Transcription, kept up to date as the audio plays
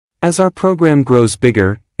As our program grows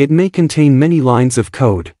bigger, it may contain many lines of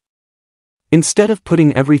code. Instead of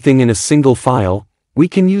putting everything in a single file, we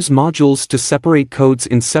can use modules to separate codes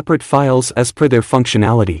in separate files as per their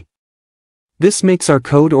functionality. This makes our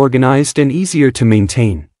code organized and easier to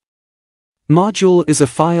maintain. Module is a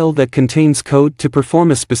file that contains code to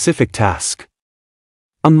perform a specific task.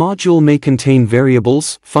 A module may contain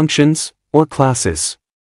variables, functions, or classes.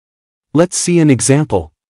 Let's see an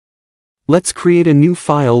example. Let's create a new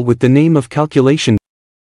file with the name of calculation.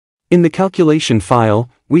 In the calculation file,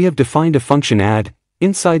 we have defined a function add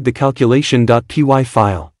inside the calculation.py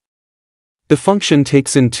file. The function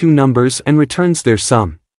takes in two numbers and returns their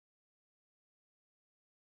sum.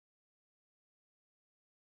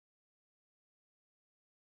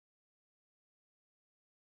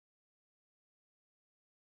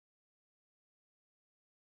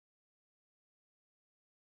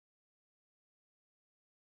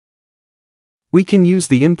 We can use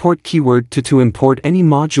the import keyword to import any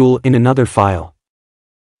module in another file.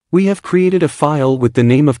 We have created a file with the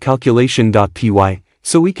name of calculation.py,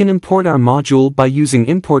 so we can import our module by using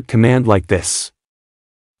import command like this.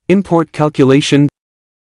 Import calculation.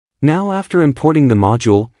 Now after importing the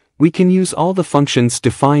module, we can use all the functions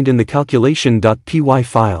defined in the calculation.py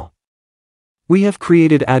file. We have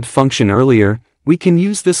created add function earlier, we can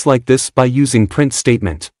use this like this by using print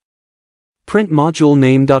statement. Print module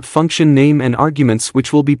name. Function name and arguments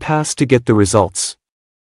which will be passed to get the results.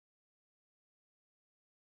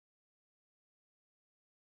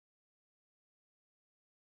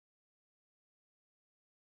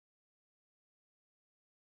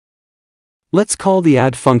 Let's call the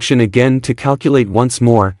add function again to calculate once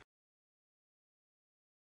more.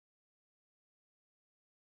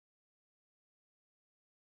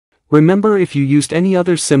 Remember, if you used any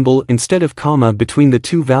other symbol instead of comma between the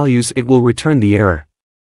two values, it will return the error.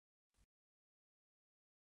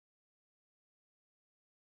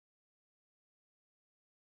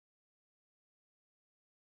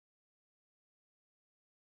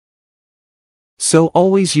 So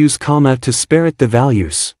always use comma to spare it the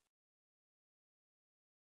values.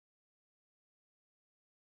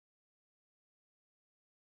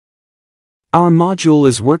 Our module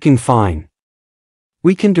is working fine.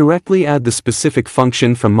 We can directly add the specific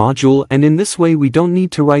function from module, and in this way we don't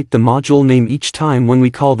need to write the module name each time when we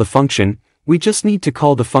call the function, we just need to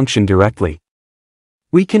call the function directly.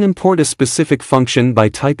 We can import a specific function by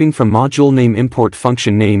typing from module name import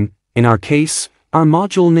function name. In our case, our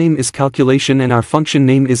module name is calculation and our function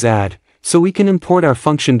name is add, so we can import our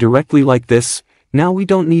function directly like this. Now we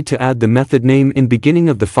don't need to add the method name in beginning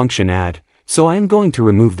of the function add, so I am going to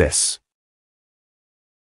remove this.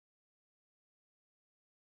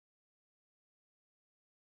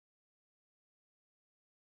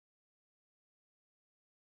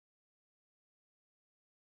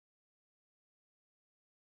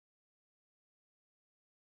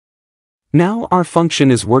 Now our function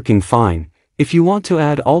is working fine. If you want to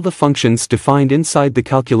add all the functions defined inside the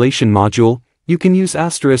calculation module, you can use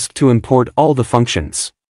asterisk to import all the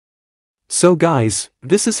functions. So guys,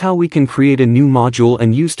 this is how we can create a new module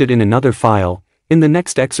and used it in another file. In the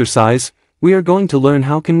next exercise, we are going to learn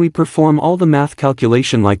how can we perform all the math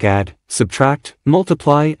calculation like add, subtract,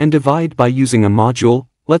 multiply and divide by using a module.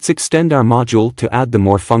 Let's extend our module to add the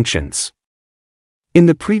more functions. In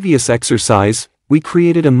the previous exercise, we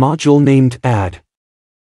created a module named add.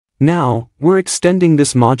 Now, we're extending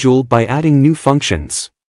this module by adding new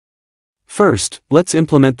functions. First, let's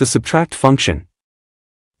implement the subtract function.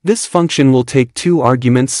 This function will take two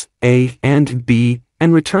arguments, a and b,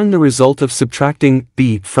 and return the result of subtracting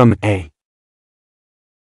b from a.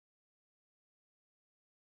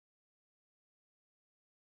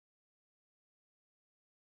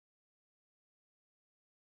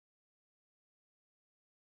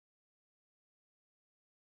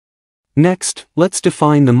 Next, let's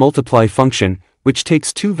define the multiply function, which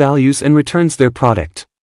takes two values and returns their product.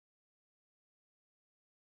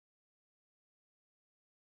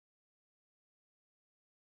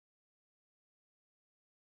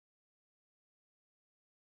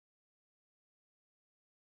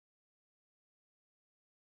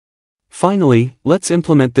 Finally, let's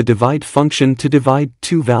implement the divide function to divide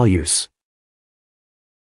two values.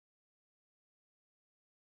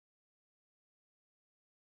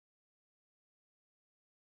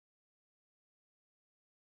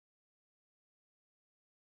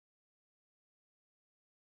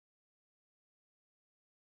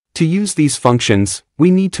 To use these functions,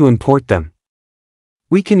 we need to import them.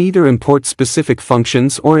 We can either import specific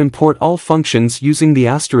functions or import all functions using the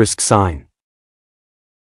asterisk sign.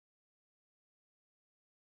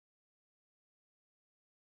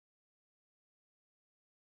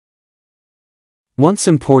 Once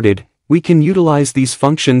imported, we can utilize these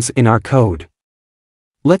functions in our code.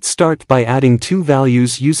 Let's start by adding two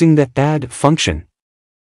values using the add function.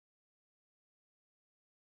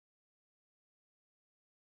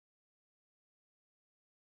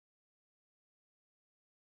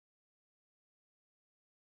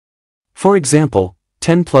 For example,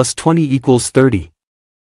 10 plus 20 equals 30.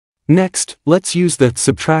 Next, let's use the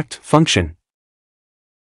subtract function.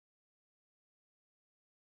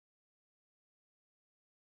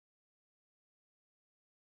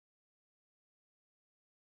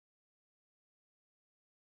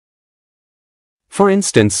 For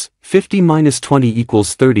instance, 50 minus 20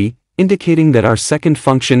 equals 30, indicating that our second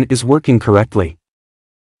function is working correctly.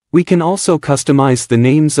 We can also customize the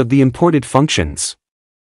names of the imported functions.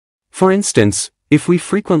 For instance, if we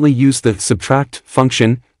frequently use the subtract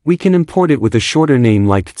function, we can import it with a shorter name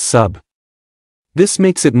like sub. This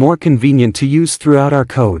makes it more convenient to use throughout our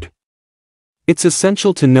code. It's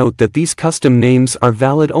essential to note that these custom names are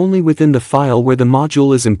valid only within the file where the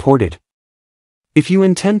module is imported. If you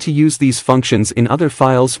intend to use these functions in other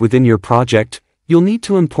files within your project, you'll need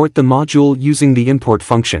to import the module using the import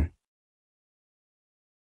function.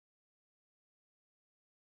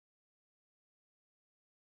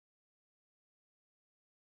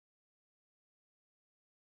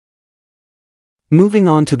 Moving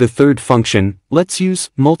on to the third function, let's use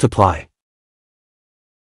multiply.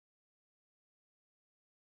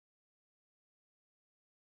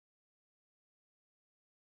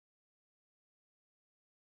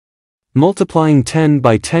 Multiplying 10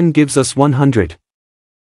 by 10 gives us 100.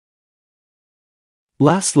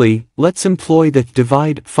 Lastly, let's employ the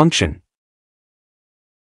divide function.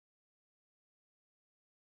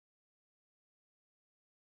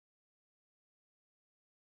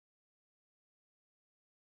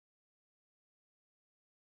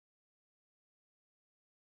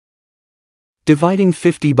 Dividing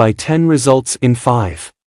 50 by 10 results in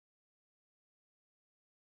 5.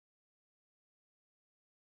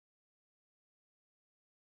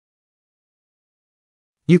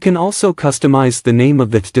 You can also customize the name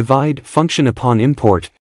of the divide function upon import.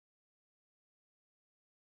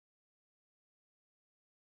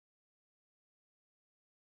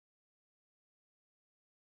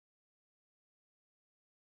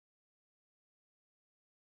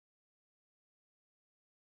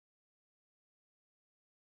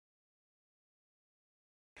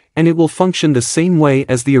 And it will function the same way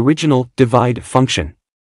as the original divide function.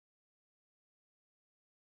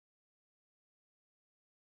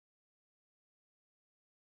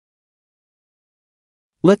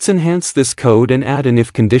 Let's enhance this code and add an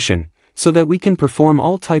if condition, so that we can perform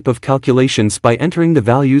all type of calculations by entering the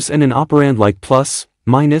values and an operand like plus,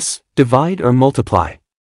 minus, divide or multiply.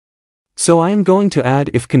 So I am going to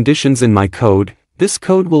add if conditions in my code. This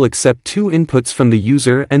code will accept two inputs from the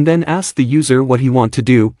user and then ask the user what he wants to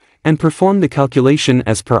do, and perform the calculation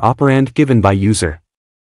as per operand given by user.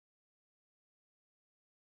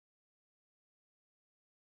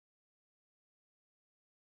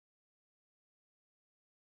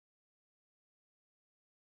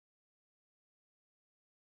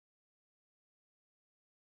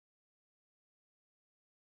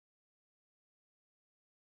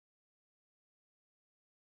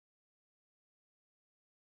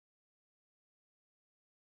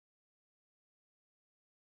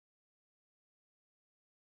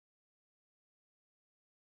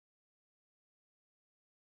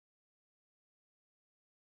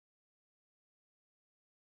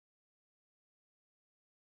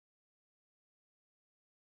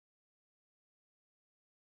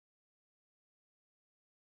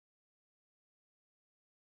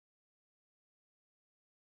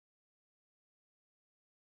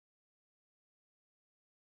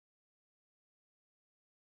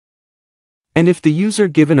 And if the user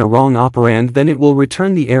given a wrong operand, then it will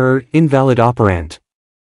return the error invalid operand.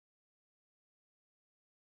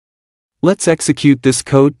 Let's execute this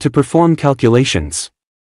code to perform calculations.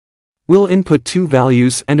 We'll input two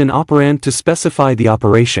values and an operand to specify the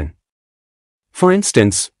operation. For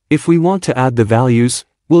instance, if we want to add the values,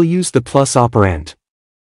 we'll use the plus operand.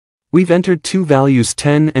 We've entered two values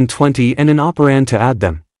 10 and 20 and an operand to add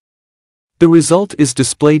them. The result is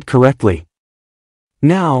displayed correctly.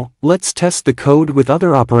 Now, let's test the code with other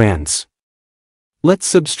operands. Let's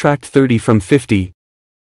subtract 30 from 50.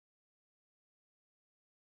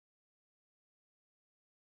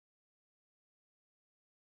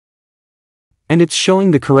 And it's showing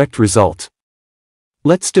the correct result.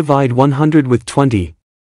 Let's divide 100 with 20.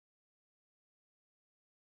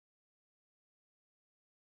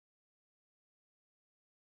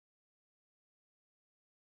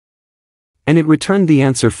 And it returned the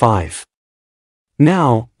answer 5.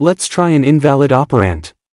 Now, let's try an invalid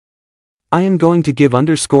operand. I am going to give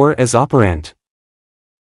underscore as operand.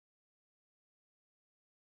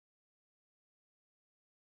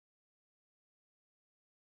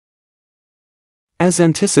 As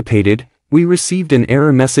anticipated, we received an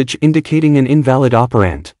error message indicating an invalid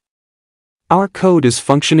operand. Our code is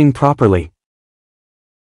functioning properly.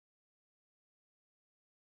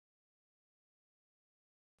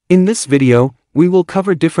 In this video, we will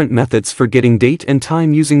cover different methods for getting date and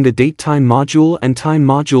time using the datetime module and time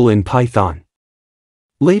module in Python.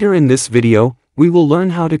 Later in this video, we will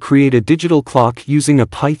learn how to create a digital clock using a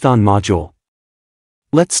Python module.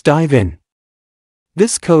 Let's dive in.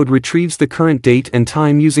 This code retrieves the current date and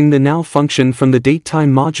time using the now function from the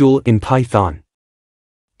datetime module in Python.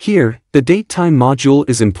 Here, the datetime module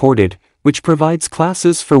is imported, which provides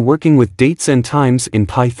classes for working with dates and times in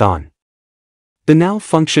Python. The now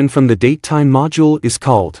function from the datetime module is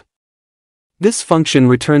called. This function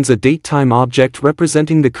returns a datetime object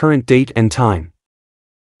representing the current date and time.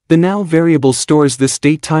 The now variable stores this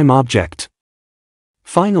datetime object.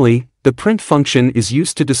 Finally, the print function is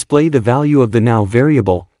used to display the value of the now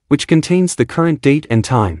variable, which contains the current date and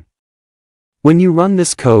time. When you run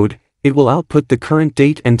this code, it will output the current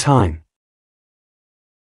date and time.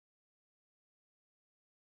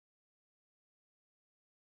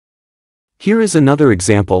 Here is another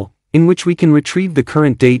example, in which we can retrieve the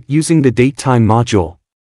current date using the datetime module.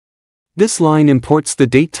 This line imports the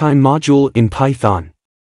datetime module in Python.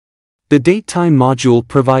 The datetime module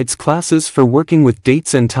provides classes for working with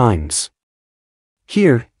dates and times.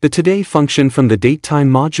 Here, the today function from the datetime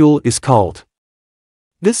module is called.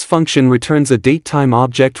 This function returns a datetime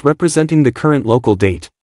object representing the current local date.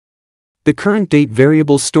 The current date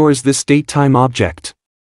variable stores this datetime object.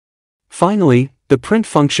 Finally, the print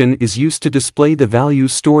function is used to display the value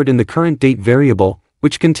stored in the current date variable,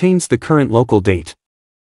 which contains the current local date.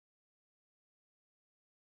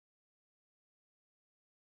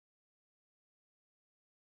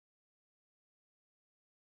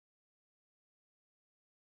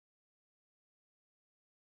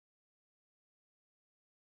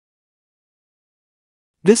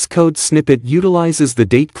 This code snippet utilizes the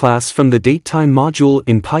date class from the datetime module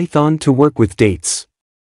in Python to work with dates.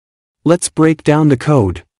 Let's break down the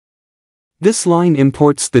code. This line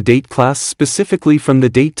imports the date class specifically from the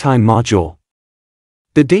datetime module.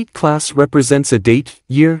 The date class represents a date,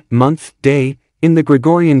 year, month, day, in the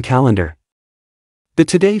Gregorian calendar. The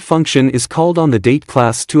today function is called on the date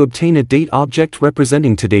class to obtain a date object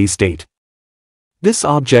representing today's date. This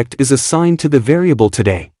object is assigned to the variable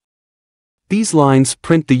today. These lines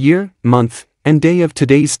print the year, month, and day of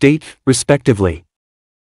today's date, respectively.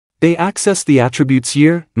 They access the attributes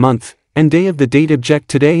year, month, and day of the date object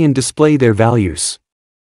today and display their values.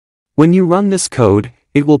 When you run this code,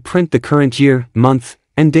 it will print the current year, month,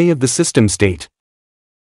 and day of the system state.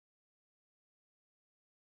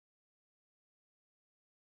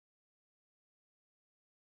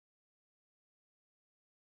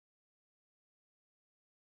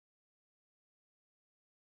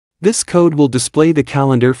 This code will display the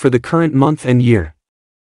calendar for the current month and year.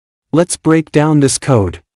 Let's break down this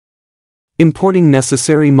code. Importing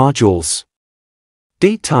necessary modules.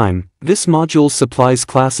 Datetime, this module supplies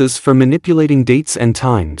classes for manipulating dates and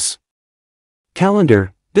times.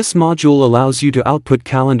 Calendar, this module allows you to output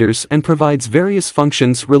calendars and provides various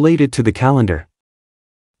functions related to the calendar.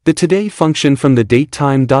 The today function from the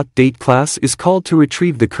datetime.date class is called to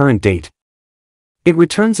retrieve the current date. It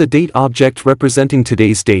returns a date object representing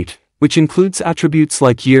today's date, which includes attributes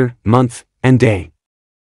like year, month, and day.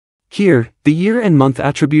 Here, the year and month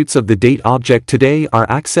attributes of the date object today are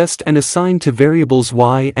accessed and assigned to variables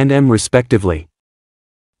y and m respectively.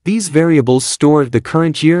 These variables store the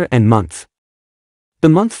current year and month. The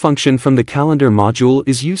month function from the calendar module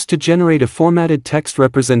is used to generate a formatted text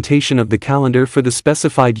representation of the calendar for the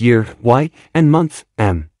specified year, y, and month,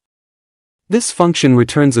 m. This function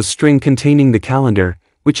returns a string containing the calendar,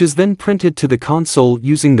 which is then printed to the console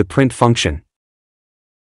using the print function.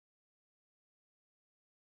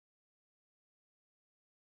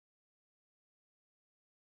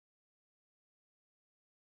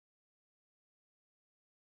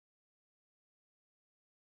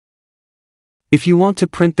 If you want to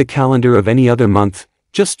print the calendar of any other month,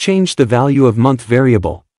 just change the value of month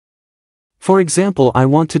variable. For example, I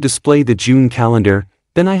want to display the June calendar,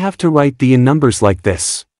 then I have to write the in numbers like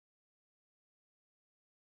this.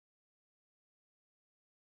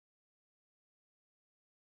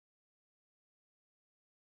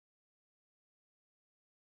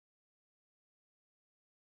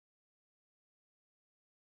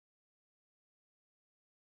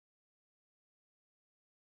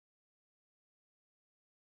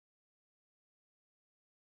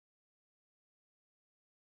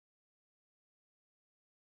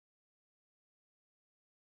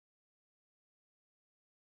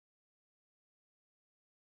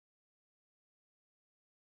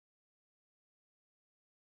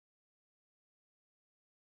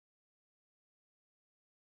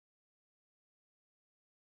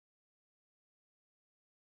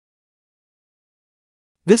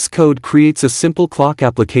 This code creates a simple clock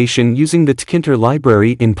application using the tkinter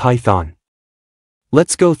library in Python.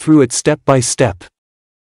 Let's go through it step by step.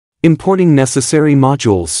 Importing necessary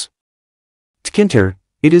modules. Tkinter,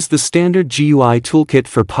 it is the standard GUI toolkit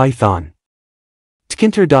for Python.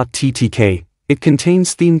 Tkinter.ttk, it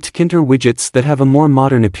contains themed tkinter widgets that have a more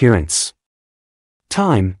modern appearance.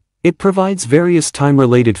 Time, it provides various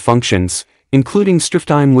time-related functions, including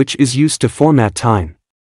streamline, which is used to format time.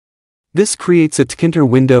 This creates a tkinter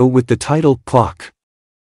window with the title clock.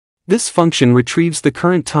 This function retrieves the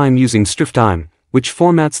current time using streamline, which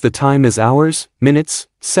formats the time as hours, minutes,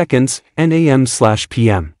 seconds, and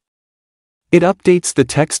AM/PM. It updates the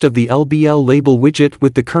text of the LBL label widget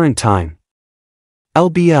with the current time.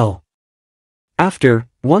 LBL. After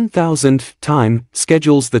 1000 time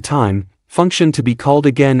schedules the time function to be called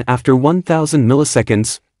again after 1000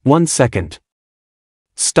 milliseconds, 1 second.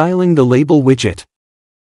 Styling the label widget.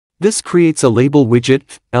 This creates a label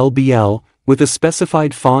widget, LBL, with a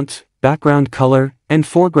specified font, background color, and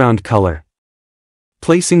foreground color.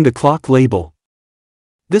 Placing the clock label.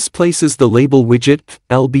 This places the label widget,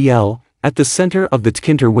 LBL, at the center of the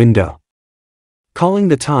tkinter window. Calling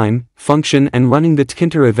the time function and running the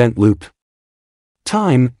tkinter event loop.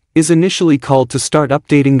 Time is initially called to start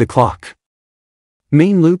updating the clock.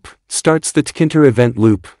 Main loop starts the tkinter event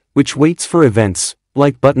loop, which waits for events,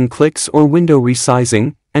 like button clicks or window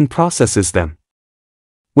resizing, and processes them.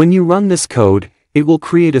 When you run this code, it will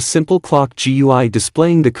create a simple clock GUI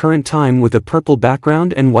displaying the current time with a purple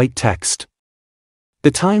background and white text.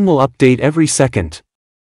 The time will update every second.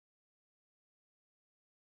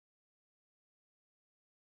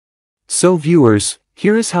 So viewers,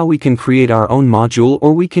 here is how we can create our own module,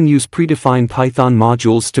 or we can use predefined Python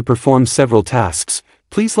modules to perform several tasks.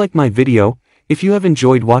 Please like my video if you have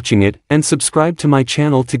enjoyed watching it, and subscribe to my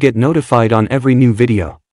channel to get notified on every new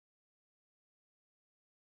video.